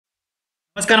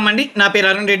నమస్కారం అండి, నా పేరు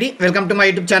Arun Reddy. Welcome to my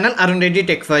YouTube channel Arun Reddy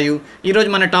tech for you.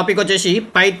 ఈరోజు మన టాపిక్ వచ్చేసి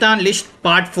Python list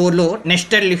part 4లో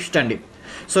nested list అండి.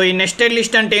 సో ఈ నెస్టెడ్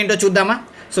లిస్ట్ అంటే ఏంటో చూద్దామా.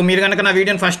 సో మీరు కనుక నా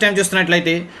వీడియోని ఫస్ట్ టైం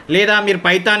చూస్తున్నట్లయితే, లేదా మీరు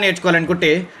పైథాన్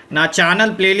నేర్చుకోవాలనుకుంటే నా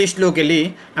ఛానల్ ప్లేలిస్ట్లోకి వెళ్ళి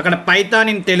అక్కడ పైథాన్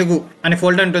ఇన్ తెలుగు అనే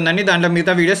ఫోల్డర్ ఉంటుందండి. దాంట్లో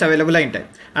మిగతా వీడియోస్ అవైలబుల్ అయి ఉంటాయి.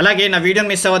 అలాగే నా వీడియోని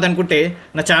మిస్ అవ్వదనుకుంటే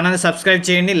నా ఛానల్ని సబ్స్క్రైబ్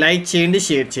చేయండి, లైక్ చేయండి,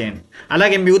 షేర్ చేయండి.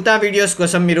 అలాగే మిగతా వీడియోస్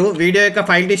కోసం మీరు వీడియో యొక్క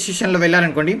ఫైల్ డిస్క్రిప్షన్లో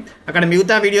వెళ్ళారనుకోండి, అక్కడ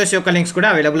మిగతా వీడియోస్ యొక్క లింక్స్ కూడా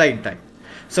అవైలబుల్ అయి ఉంటాయి.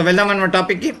 సో వెళ్దాం మన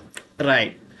టాపిక్కి.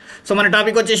 రైట్. సో మన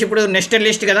టాపిక్ వచ్చేసి ఇప్పుడు నెస్టెడ్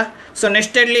లిస్ట్ కదా. So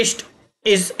nested list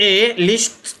is a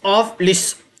list of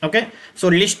list. Okay, so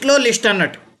లిస్ట్లో లిస్ట్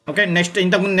అన్నట్టు. ఓకే, నెక్స్ట్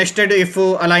ఇంతకుముందు నెస్టెడ్ ఇఫ్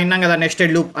అలా అయినాం కదా,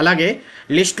 నెస్టెడ్ లూప్. అలాగే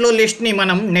లిస్ట్లో లిస్ట్ని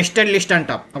మనం నెస్టెడ్ లిస్ట్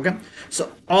అంటాం. Okay, so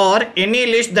or any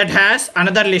list that has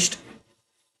another list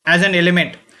as an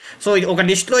element. So ఒక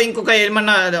లిస్ట్లో ఇంకొక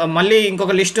ఏమన్నా మళ్ళీ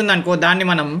ఇంకొక లిస్ట్ ఉందనుకో, దాన్ని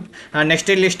మనం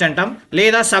నెస్టెడ్ లిస్ట్ అంటాం,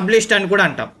 లేదా సబ్ లిస్ట్ అని కూడా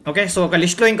అంటాం. ఓకే, సో ఒక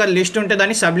లిస్ట్లో ఇంకా లిస్ట్ ఉంటే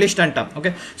దాన్ని సబ్ లిస్ట్ అంటాం.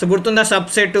 ఓకే, సో గుర్తుందా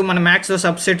సబ్సెట్, మన మ్యాథ్స్లో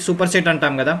సబ్సెట్ సూపర్ సెట్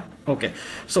అంటాం కదా. ఓకే,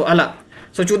 సో అలా.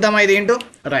 సో చూద్దామా ఇది ఏంటో.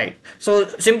 రైట్. సో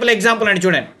సింపుల్ ఎగ్జాంపుల్ అండి,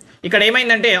 చూడండి ఇక్కడ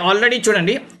ఏమైందంటే ఆల్రెడీ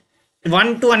చూడండి 1,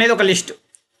 2 అనేది ఒక లిస్ట్,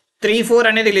 3, 4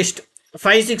 అనేది లిస్ట్,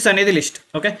 5, 6 అనేది లిస్ట్.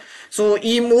 ఓకే, సో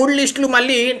ఈ 3 లిస్టులు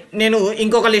మళ్ళీ నేను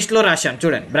ఇంకొక లిస్ట్లో రాశాను.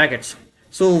 చూడండి బ్రాకెట్స్.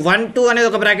 సో 1, 2 అనేది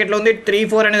ఒక బ్రాకెట్లో ఉంది, 3,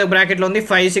 4 అనేది ఒక బ్రాకెట్లో ఉంది,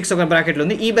 5, 6 ఒక బ్రాకెట్లో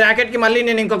ఉంది. ఈ బ్రాకెట్కి మళ్ళీ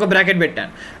నేను ఇంకొక బ్రాకెట్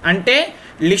పెట్టాను, అంటే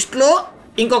లిస్ట్లో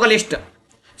ఇంకొక లిస్ట్.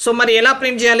 సో మరి ఎలా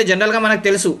ప్రింట్ చేయాలి? జనరల్గా మనకు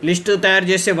తెలుసు, లిస్ట్ తయారు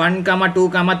చేస్తే 1, 2,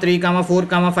 3,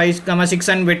 4, 5, 6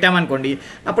 అని పెట్టామనుకోండి,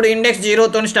 అప్పుడు ఇండెక్స్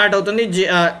 0తో స్టార్ట్ అవుతుంది.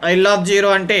 ఎల్ ఆఫ్ 0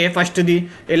 అంటే ఫస్ట్ది,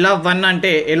 ఎల్ ఆఫ్ 1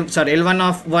 అంటే L1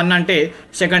 ఆఫ్ 1 అంటే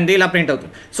సెకండ్ది, ఇలా ప్రింట్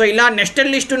అవుతుంది. సో ఇలా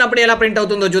నెస్టెడ్ లిస్ట్ ఉన్నప్పుడు ఎలా ప్రింట్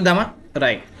అవుతుందో చూద్దామా.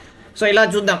 రైట్. సో ఇలా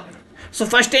చూద్దాం. సో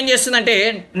ఫస్ట్ ఏం చేస్తుందంటే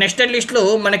నెస్టెడ్ లిస్ట్లో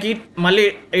మనకి మళ్ళీ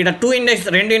ఇక్కడ 2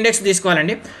 ఇండెక్స్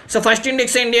తీసుకోవాలండి. సో ఫస్ట్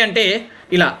ఇండెక్స్ ఏంటి అంటే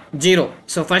ఇలా 0.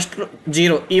 సో ఫస్ట్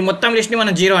 0, ఈ మొత్తం లిస్ట్ని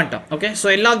మనం 0 అంటాం. ఓకే, సో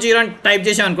ఎల్ ఆఫ్ 0 అని టైప్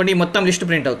చేసామనుకోండి, ఈ మొత్తం లిస్ట్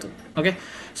ప్రింట్ అవుతుంది. ఓకే,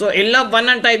 సో ఎల్ ఆఫ్ 1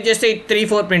 అని టైప్ చేస్తే 3,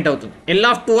 4 ప్రింట్ అవుతుంది. ఎల్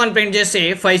ఆఫ్ 2 అని ప్రింట్ చేస్తే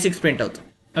 5, 6 ప్రింట్ అవుతుంది.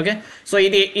 ఓకే, సో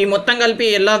ఇది ఈ మొత్తం కలిపి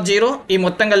ఎల్ ఆఫ్ 0, ఈ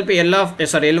మొత్తం కలిపి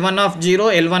L1 of 0,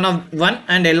 L1 of 1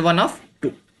 and L1 of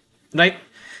 2. Right.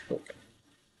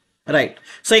 Right.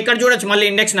 So ఇక్కడ చూడొచ్చు మళ్ళీ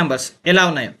ఇండెక్స్ నెంబర్స్ ఎలా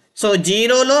ఉన్నాయో. సో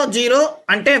 0లో 0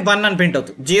 అంటే 1 అని ప్రింట్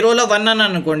అవుతుంది, 0లో 1 అని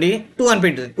అనుకోండి 2 అని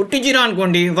ప్రింట్ అవుతుంది, పుట్టి 0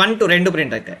 అనుకోండి 1, 2 రెండు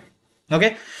ప్రింట్ అవుతాయి. ఓకే,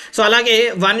 సో అలాగే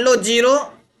 1లో 0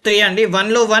 3 అండి,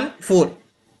 1లో 1 4.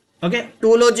 ఓకే,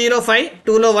 2లో 0 5,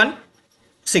 2లో 1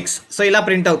 6. సో ఇలా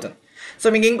ప్రింట్ అవుతుంది. సో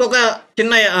మీకు ఇంకొక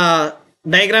చిన్న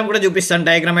డయాగ్రామ్ కూడా చూపిస్తాను,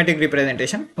 diagrammatic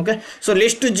representation. Okay, so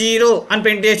list 0 అని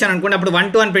ప్రింట్ చేశాను అనుకోండి, అప్పుడు 1,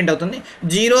 2 అని ప్రింట్ అవుతుంది.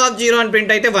 0 ఆఫ్ 0 అని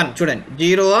ప్రింట్ అయితే 1. చూడండి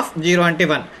 0 ఆఫ్ 0 అంటే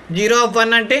 1, 0 ఆఫ్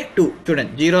 1 అంటే 2.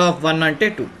 చూడండి 0 ఆఫ్ 1 అంటే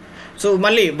 2. సో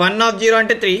మళ్ళీ 1 ఆఫ్ 0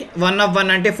 అంటే 3, 1 ఆఫ్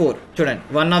 1 అంటే 4. చూడండి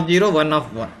 1 ఆఫ్ 0, 1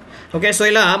 ఆఫ్ 1. ఓకే, సో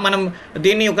ఇలా మనం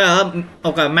దీన్ని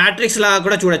ఒక మ్యాట్రిక్స్ లాగా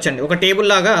కూడా చూడొచ్చండి, ఒక టేబుల్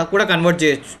లాగా కూడా కన్వర్ట్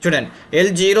చేయొచ్చు. చూడండి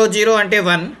L0 0 అంటే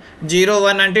 1, 0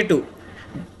 1 అంటే 2,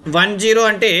 1 0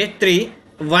 అంటే 3,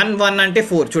 1 1 అంటే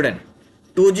 4. చూడండి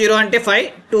 2 0 అంటే 5,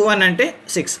 2 1 అంటే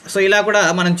 6. సో ఇలా కూడా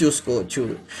మనం చూసుకోవచ్చు.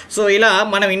 సో ఇలా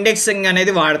మనం ఇండెక్సింగ్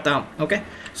అనేది వాడతాం. ఓకే,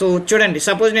 సో చూడండి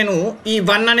సపోజ్ నేను ఈ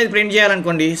 1 అనేది ప్రింట్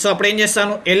చేయాలనుకోండి, సో అప్పుడు ఏం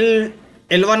చేస్తాను,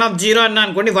 L1 ఆఫ్ 0 అన్నా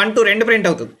అనుకోండి, 1, 2 రెండు ప్రింట్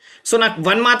అవుతుంది. సో నాకు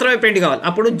 1 మాత్రమే ప్రింట్ కావాలి,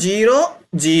 అప్పుడు 0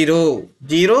 0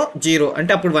 0 0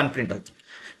 అంటే అప్పుడు 1 ప్రింట్ అవుతుంది.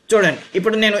 చూడండి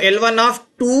ఇప్పుడు నేను L1 ఆఫ్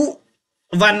 2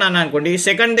 1 అన్నా అనుకోండి,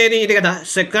 సెకండ్ ఏది ఇది కదా,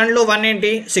 సెకండ్లో 1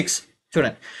 ఏంటి 6.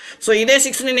 చూడండి, సో ఇదే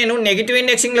 6ని నేను నెగిటివ్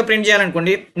ఇండెక్సింగ్లో ప్రింట్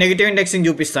చేయాలనుకోండి, నెగిటివ్ ఇండెక్సింగ్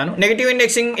చూపిస్తాను. నెగిటివ్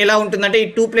ఇండెక్సింగ్ ఎలా ఉంటుందంటే ఈ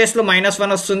 2 ప్లేస్లో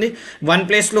 -1 వస్తుంది, 1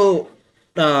 ప్లేస్లో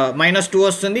 -2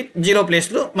 వస్తుంది, 0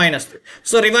 ప్లేస్లో -3.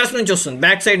 సో రివర్స్ నుంచి వస్తుంది,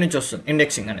 బ్యాక్ సైడ్ నుంచి వస్తుంది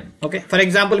ఇండెక్సింగ్ అనేది. ఓకే, ఫర్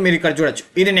ఎగ్జాంపుల్ మీరు ఇక్కడ చూడొచ్చు,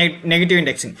 ఇది negative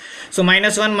indexing. So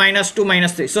 -1 -2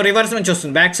 -3, so reverse నుంచి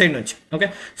వస్తుంది, బ్యాక్ సైడ్ నుంచి. ఓకే,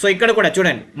 సో ఇక్కడ కూడా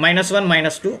చూడండి -1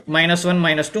 -2 -1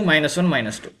 -2 -1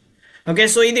 -2. ఓకే,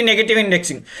 సో ఇది నెగిటివ్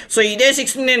ఇండెక్సింగ్. సో ఇదే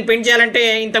 6ని నేను ప్రింట్ చేయాలంటే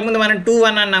ఇంతకుముందు మనం 2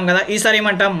 1 అన్నాం కదా, ఈసారి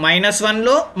ఏమంటాం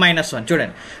 -1లో -1.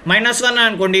 చూడండి -1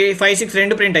 అనుకోండి 5 6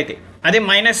 రెండు ప్రింట్ అవుతాయి. అదే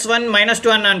 -1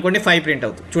 -2 అన్న అనుకోండి 5 ప్రింట్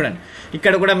అవుతుంది. చూడండి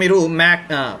ఇక్కడ కూడా మీరు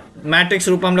మ్యాట్రిక్స్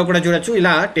రూపంలో కూడా చూడొచ్చు,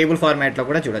 ఇలా టేబుల్ ఫార్మాట్లో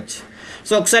కూడా చూడొచ్చు.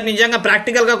 సో ఒకసారి నిజంగా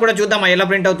ప్రాక్టికల్గా కూడా చూద్దామా ఎలా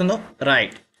ప్రింట్ అవుతుందో.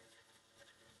 రైట్.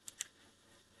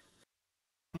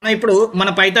 ఇప్పుడు మన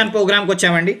పైథాన్ ప్రోగ్రామ్కి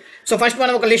వచ్చామండి. సో ఫస్ట్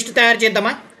మనం ఒక లిస్ట్ తయారు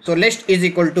చేద్దామా. So list is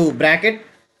equal to bracket.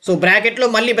 So బ్రాకెట్లో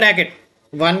మళ్ళీ బ్రాకెట్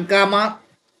 1,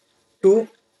 2,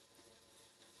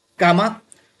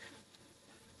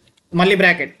 మళ్ళీ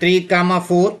బ్రాకెట్ 3,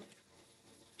 4,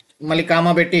 మళ్ళీ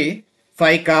కామా పెట్టి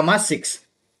 5, 6.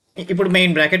 ఇప్పుడు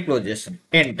మెయిన్ బ్రాకెట్ క్లోజ్ చేస్తాం,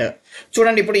 ఎంటర్.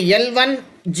 చూడండి ఇప్పుడు L1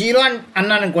 0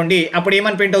 అన్నాను అనుకోండి, అప్పుడు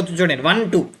ఏమని ప్రింట్ అవుతుంది చూడండి 1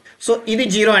 2. సో ఇది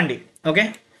 0 అండి. Okay,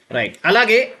 right.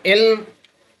 అలాగే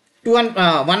 2 అని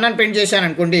 1 అని ప్రింట్ చేశాను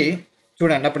అనుకోండి,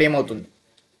 చూడండి అప్పుడు ఏమవుతుంది,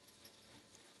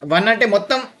 1 అంటే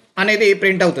మొత్తం అనేది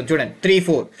ప్రింట్ అవుతుంది చూడండి, 3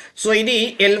 4. సో ఇది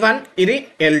L1, ఇది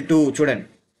L2. చూడండి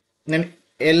నేను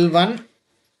L1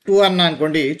 2 అన్నా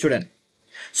అనుకోండి, చూడండి.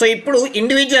 సో ఇప్పుడు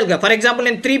ఇండివిజువల్గా ఫర్ ఎగ్జాంపుల్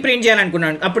నేను 3 ప్రింట్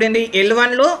చేయాలనుకున్నాను, అప్పుడు ఏంటి,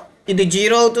 L1లో ఇది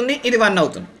 0 అవుతుంది, ఇది 1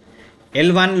 అవుతుంది.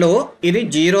 L1లో ఇది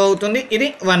 0 అవుతుంది, ఇది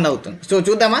 1 అవుతుంది. సో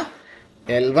చూద్దామా,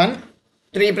 L1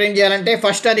 3 ప్రింట్ చేయాలంటే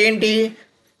ఫస్ట్ అది ఏంటి,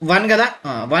 1 కదా,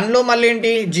 1లో మళ్ళీ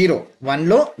ఏంటి 0,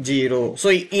 1లో 0. సో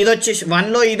ఇది వచ్చేసి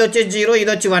 1లో ఇది వచ్చేసి 0,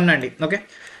 ఇది వచ్చి 1 అండి. Okay,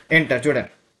 enter.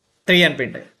 చూడండి 3 అని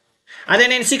ప్రింట్ అయ్యింది. అదే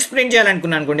నేను 6 ప్రింట్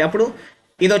చేయాలనుకున్నాను అనుకోండి, అప్పుడు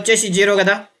ఇది వచ్చేసి 0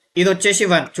 కదా, ఇది వచ్చేసి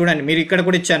 1. చూడండి మీరు ఇక్కడ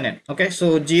కూడా ఇచ్చాను నేను. ఓకే, సో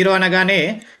 0 అనగానే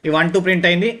ఈ 1 2 ప్రింట్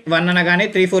అయింది, 1 అనగానే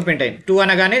 3 4 ప్రింట్ అయింది, 2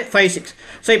 అనగానే 5 6.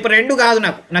 సో ఇప్పుడు 2 కాదు,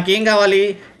 నాకు ఏం కావాలి,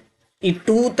 ఈ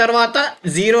 2 తర్వాత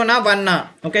 0నా 1నా.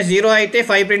 ఓకే, 0 అయితే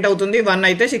 5 ప్రింట్ అవుతుంది, 1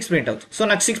 అయితే 6 ప్రింట్ అవుతుంది. సో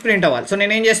నాకు 6 ప్రింట్ అవ్వాలి. సో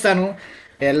నేను ఏం చేస్తాను,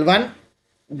 L1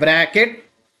 బ్రాకెట్,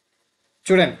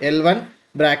 చూడండి L1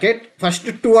 బ్రాకెట్ ఫస్ట్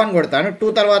 2 అని కొడతాను, 2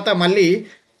 తర్వాత మళ్ళీ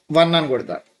 1 అని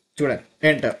కొడతాను. చూడండి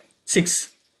ఎంటర్, 6.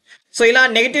 సో ఇలా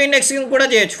నెగిటివ్ ఇండెక్సింగ్ కూడా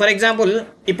చేయొచ్చు. ఫర్ ఎగ్జాంపుల్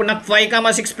ఇప్పుడు నాకు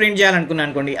 5 6 ప్రింట్ చేయాలనుకున్నాను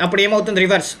అనుకోండి, అప్పుడు ఏమవుతుంది,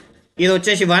 రివర్స్. ఇది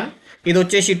వచ్చేసి 1, ఇది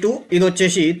వచ్చేసి 2, ఇది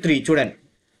వచ్చేసి 3. చూడండి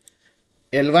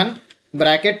L1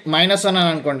 బ్రాకెట్ -1 అని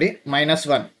అనుకోండి,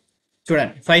 -1.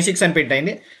 చూడండి 5 6 అని ప్రింట్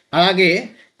అయింది. అలాగే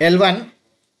L1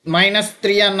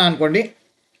 -3 అన్న అనుకోండి,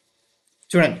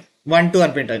 చూడండి 1 2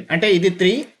 అని ప్రింట్ అయింది. అంటే ఇది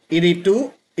 3, ఇది 2,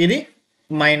 ఇది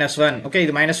 -1. ఓకే,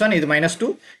 ఇది -1, ఇది -2,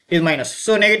 ఇది మైనస్.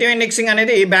 సో నెగిటివ్ ఇండెక్సింగ్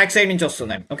అనేది బ్యాక్ సైడ్ నుంచి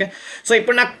వస్తుందండి. ఓకే, సో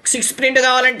ఇప్పుడు నాకు 6 ప్రింట్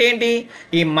కావాలంటే ఏంటి,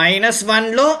 ఈ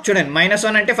 -1లో చూడండి,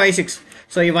 -1 అంటే 5 6.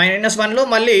 సో ఈ -1లో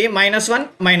మళ్ళీ -1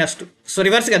 -2. సో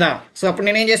రివర్స్ కదా. సో అప్పుడు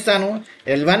నేనేం చేస్తాను,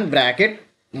 L1 బ్రాకెట్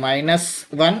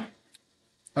 -1.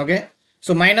 ఓకే,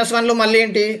 సో -1లో మళ్ళీ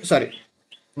ఏంటి, సారీ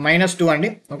 -2 అండి.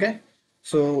 ఓకే,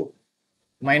 సో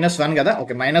 -1 కదా.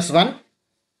 ఓకే, -1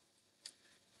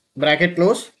 బ్రాకెట్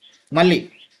క్లోజ్, మళ్ళీ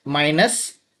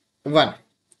 -1.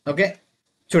 ఓకే,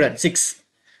 చూడండి 6.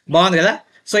 బాగుంది కదా.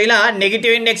 సో ఇలా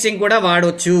నెగిటివ్ ఇండెక్సింగ్ కూడా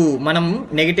వాడవచ్చు మనం,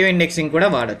 నెగిటివ్ ఇండెక్సింగ్ కూడా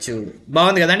వాడచ్చు.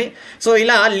 బాగుంది కదండి. సో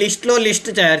ఇలా లిస్ట్లో లిస్ట్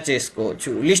తయారు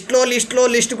చేసుకోవచ్చు, లిస్ట్లో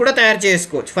లిస్ట్ కూడా తయారు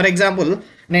చేసుకోవచ్చు. ఫర్ ఎగ్జాంపుల్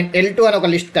నేను L2 అని ఒక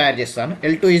లిస్ట్ తయారు చేస్తాను.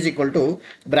 L2 ఈజ్ ఈక్వల్ టు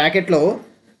బ్రాకెట్లో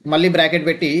మళ్ళీ బ్రాకెట్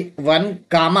పెట్టి 1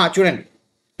 కామా, చూడండి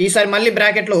ఈసారి మళ్ళీ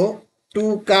బ్రాకెట్లో 2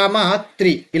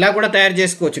 3 ఇలా కూడా తయారు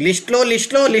చేసుకోవచ్చు. లిస్ట్లో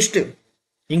లిస్ట్,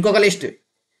 ఇంకొక లిస్ట్.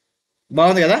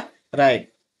 బాగుంది కదా, రైట్.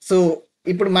 సో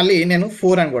ఇప్పుడు మళ్ళీ నేను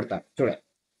 4 అని కొడతాను, చూడండి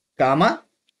కామా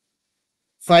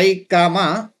 5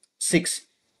 6.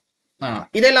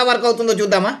 ఇది ఎలా వర్క్ అవుతుందో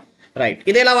చూద్దామా. రైట్,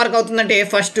 ఇది ఎలా వర్క్ అవుతుందంటే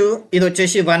ఫస్ట్ ఇది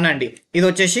వచ్చేసి 1 అండి, ఇది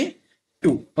వచ్చేసి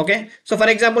 2. ఓకే, సో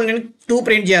ఫర్ ఎగ్జాంపుల్ నేను 2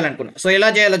 ప్రింట్ చేయాలనుకున్నా. సో ఎలా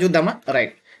చేయాలో చూద్దామా.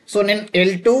 రైట్, సో నేను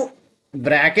L2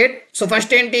 బ్రాకెట్, సో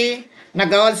ఫస్ట్ ఏంటి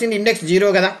నాకు కావాల్సింది ఇండెక్స్ 0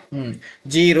 కదా.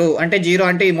 0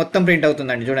 అంటే ఈ మొత్తం ప్రింట్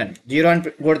అవుతుందండి. చూడండి 0 అని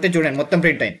కొడితే చూడండి మొత్తం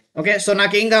ప్రింట్ అయింది. ఓకే, సో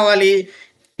నాకేం కావాలి,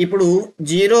 ఇప్పుడు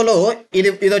 0లో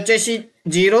ఇది వచ్చేసి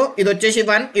 0, ఇది వచ్చేసి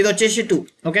 1, ఇది వచ్చేసి 2.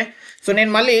 ఓకే, సో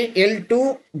నేను మళ్ళీ L2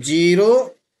 0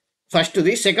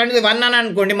 ఫస్ట్ది, సెకండ్ది 1 అని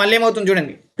అనుకోండి, మళ్ళీ ఏమవుతుంది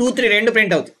చూడండి 2 3 రెండు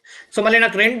ప్రింట్ అవుతుంది. సో మళ్ళీ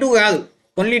నాకు 2 కాదు,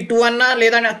 ఓన్లీ 2 అన్నా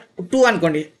లేదా 2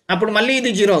 అనుకోండి, అప్పుడు మళ్ళీ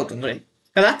ఇది 0 అవుతుంది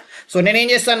కదా. సో నేనేం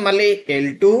చేస్తాను, మళ్ళీ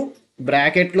L2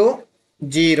 బ్రాకెట్లో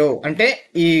 0 అంటే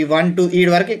ఈ 1 2 ఈ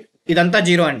వరకు ఇదంతా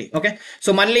 0 అండి. ఓకే, సో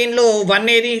మళ్ళీ ఇందులో 1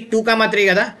 ఏది 2 3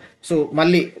 కదా. సో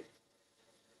మళ్ళీ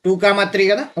 2 3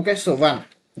 కదా. Okay, so 1.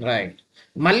 రైట్,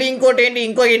 మళ్ళీ ఇంకోటి ఏంటి,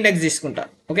 ఇంకో ఇండెక్స్ తీసుకుంటా.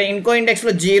 ఓకే, ఇంకో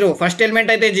ఇండెక్స్లో 0, ఫస్ట్ ఎలిమెంట్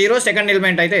అయితే 0, సెకండ్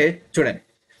ఎలిమెంట్ అయితే చూడండి,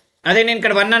 అదే నేను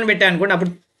ఇక్కడ 1 అని పెట్టాను అనుకోండి,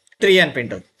 అప్పుడు 3 అని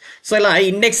ప్రింట్ అవుతుంది. సో ఇలా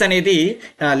ఇండెక్స్ అనేది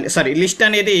లిస్ట్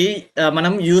అనేది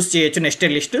మనం యూజ్ చేయొచ్చు,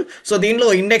 నెస్టెడ్ లిస్ట్. సో దీనిలో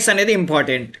ఇండెక్స్ అనేది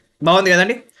ఇంపార్టెంట్. బాగుంది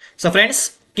కదండి. So friends,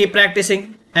 keep practising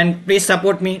and please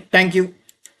support me. Thank you.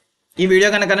 ఈ వీడియో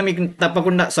కనుక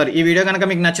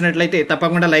మీకు నచ్చినట్లయితే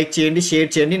తప్పకుండా లైక్ చేయండి, షేర్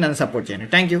చేయండి, నన్ను సపోర్ట్ చేయండి.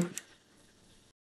 Thank you.